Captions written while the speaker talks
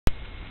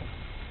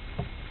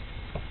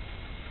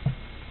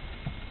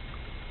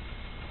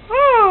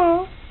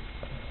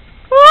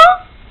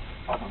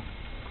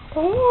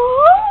Okay,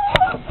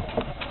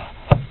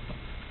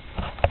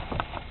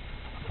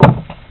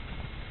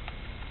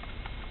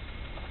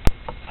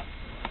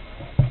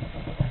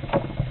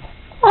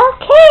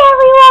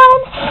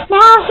 everyone.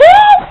 Now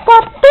here's the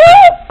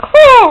big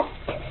clip.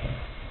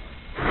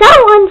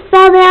 Someone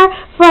fell there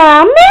for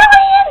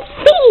 1,000,000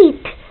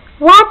 feet.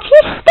 Watch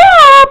your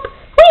step.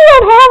 We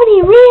don't have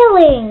any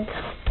railings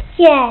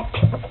yet.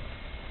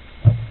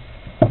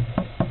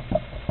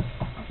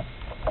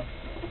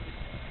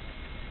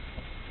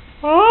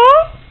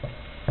 Huh?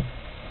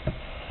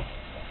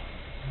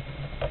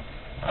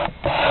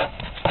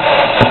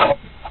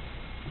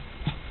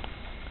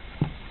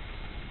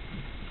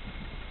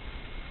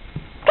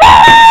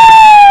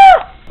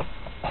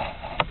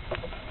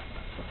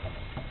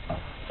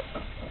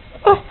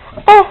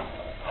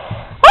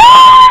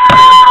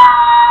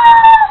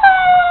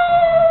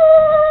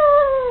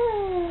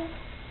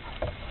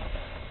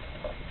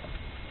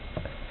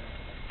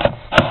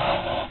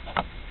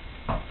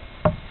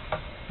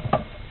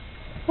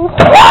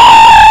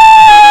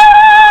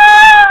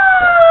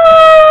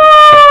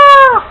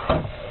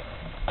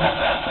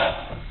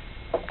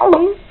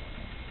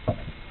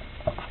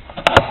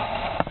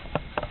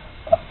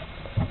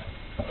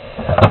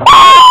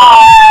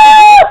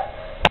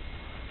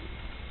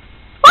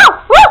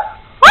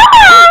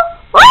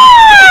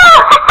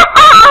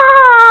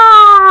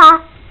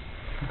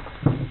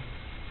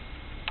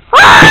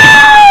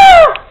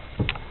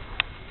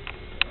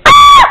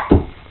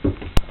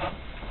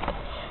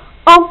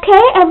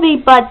 Okay,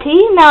 everybody,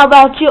 now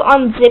that you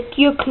unzip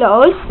your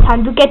clothes,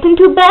 time to get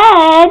into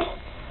bed.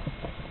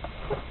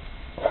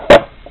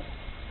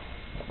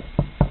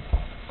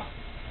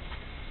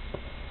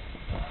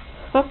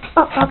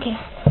 Okay.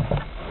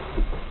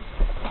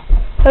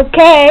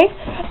 Okay,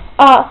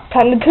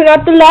 time to turn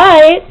out the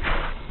lights.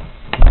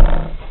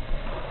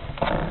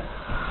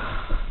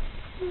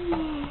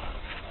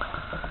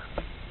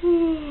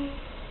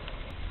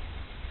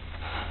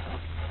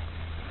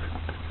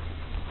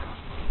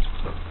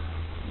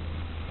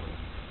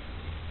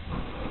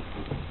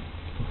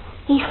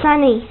 Hey,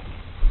 Sunny.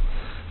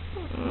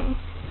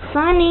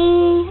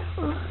 Sunny.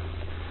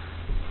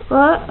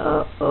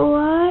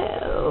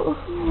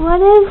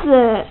 What is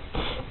it?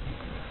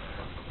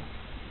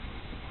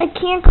 I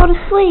can't go to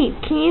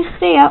sleep. Can you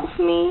stay up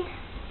for me?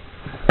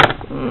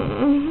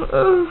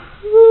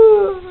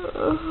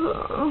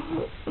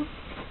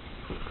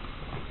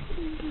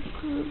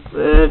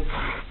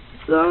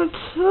 I'm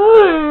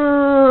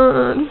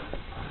tired.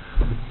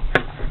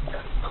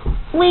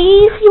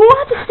 Please, you won't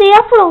have to stay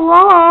up for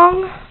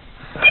long.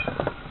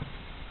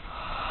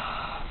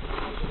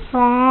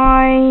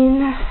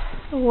 Fine.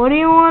 What do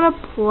you want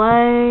to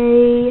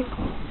play?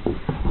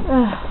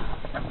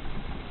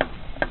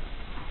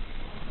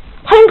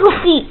 Hide and go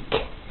seek.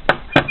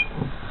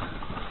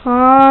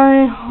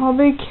 Fine, I'll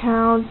be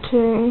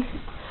counting.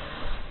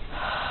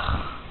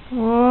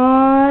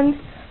 1,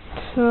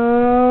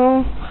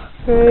 2,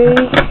 3,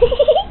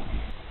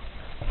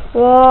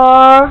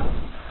 4,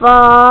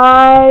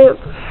 5,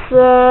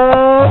 6,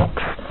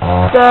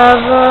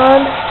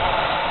 7,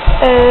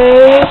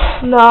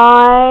 8,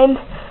 9.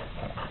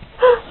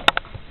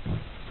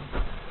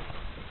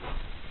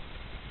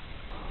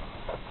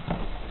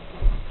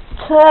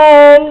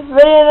 10.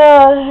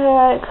 Ready, here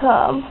I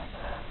come.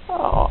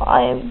 Oh,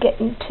 I am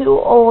getting too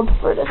old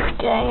for this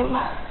game.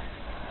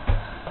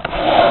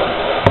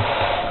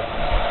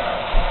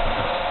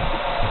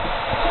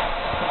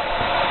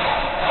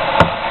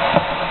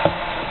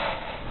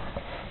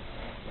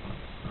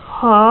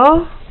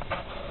 Huh?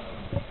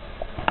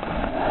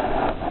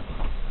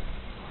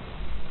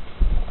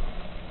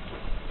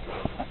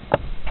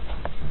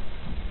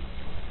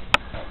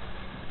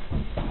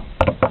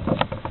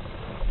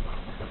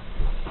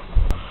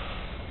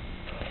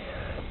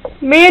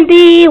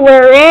 Mandy,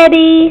 we're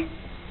ready.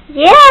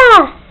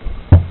 Yeah.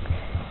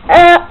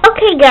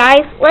 Okay,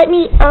 guys. Let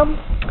me.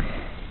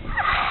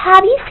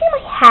 Have you seen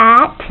my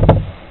hat?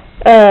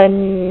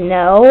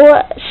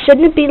 No.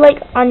 Shouldn't it be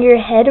like on your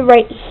head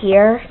right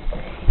here?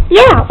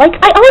 Yeah, like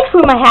I always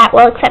wear my hat.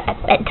 Well, except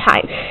at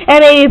bedtime, and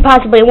maybe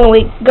possibly when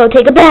we go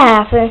take a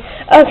bath.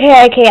 Okay,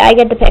 I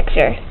get the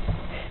picture.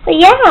 But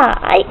yeah,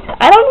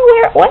 I don't know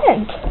where it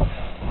went.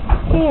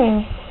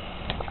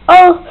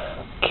 Oh,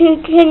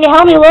 can you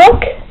help me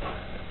look?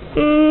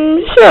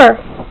 Sure.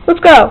 Let's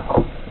go.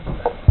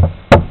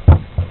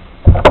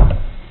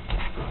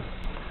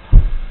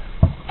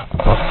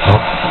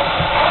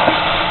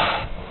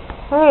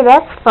 Hey,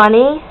 that's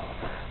funny.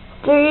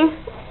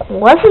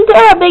 Wasn't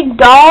there a big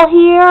doll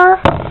here?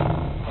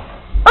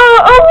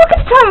 Oh, look,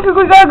 it's time.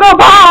 We gotta go.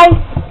 Bye.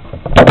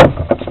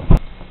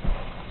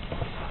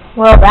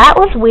 Well, that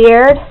was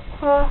weird.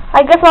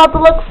 I guess I'll have to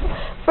look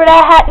for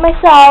that hat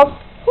myself.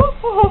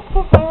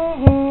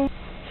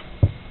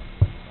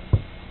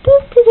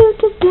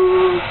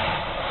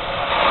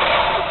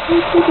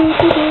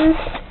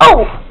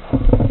 Oh!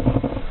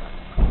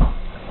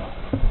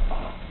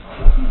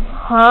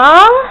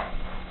 Huh?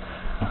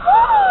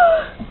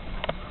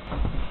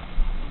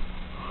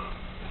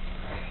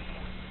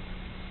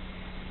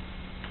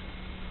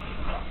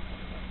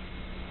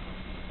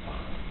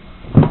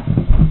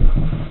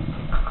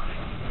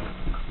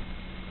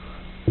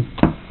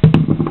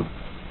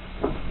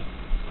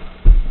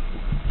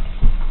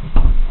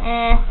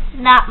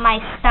 my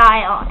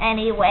style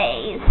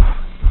anyways.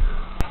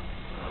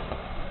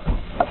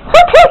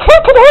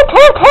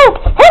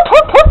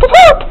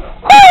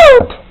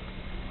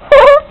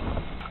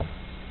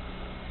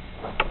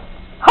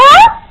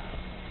 Huh?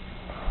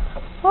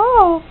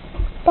 Oh,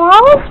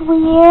 that was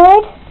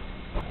weird.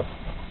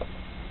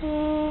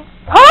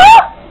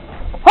 Huh?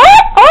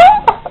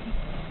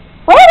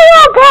 Where did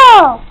y'all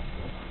go?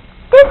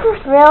 This is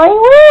really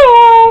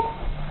weird.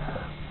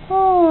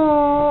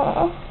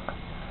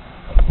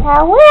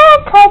 Now where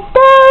could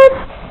those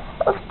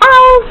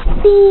owls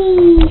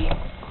be?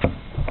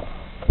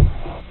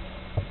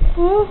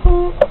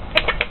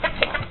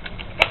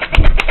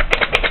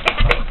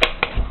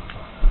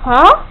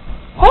 Huh?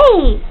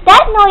 Hey,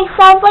 that noise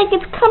sounds like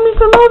it's coming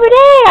from over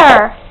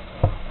there.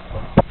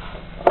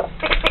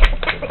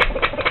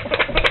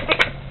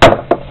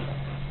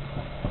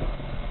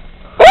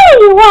 There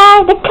you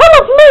are, the cut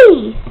of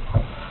me.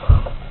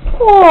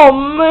 Oh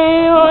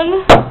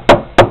man.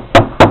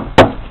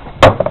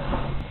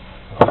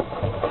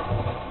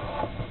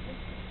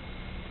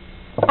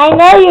 I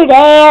know you're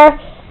there.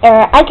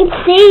 I can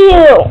see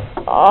you.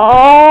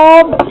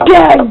 Oh,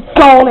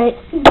 daggone it.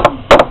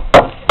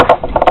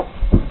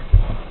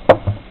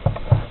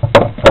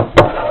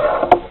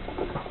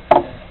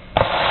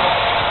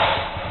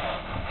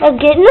 Now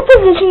get in the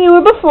position you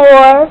were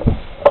before.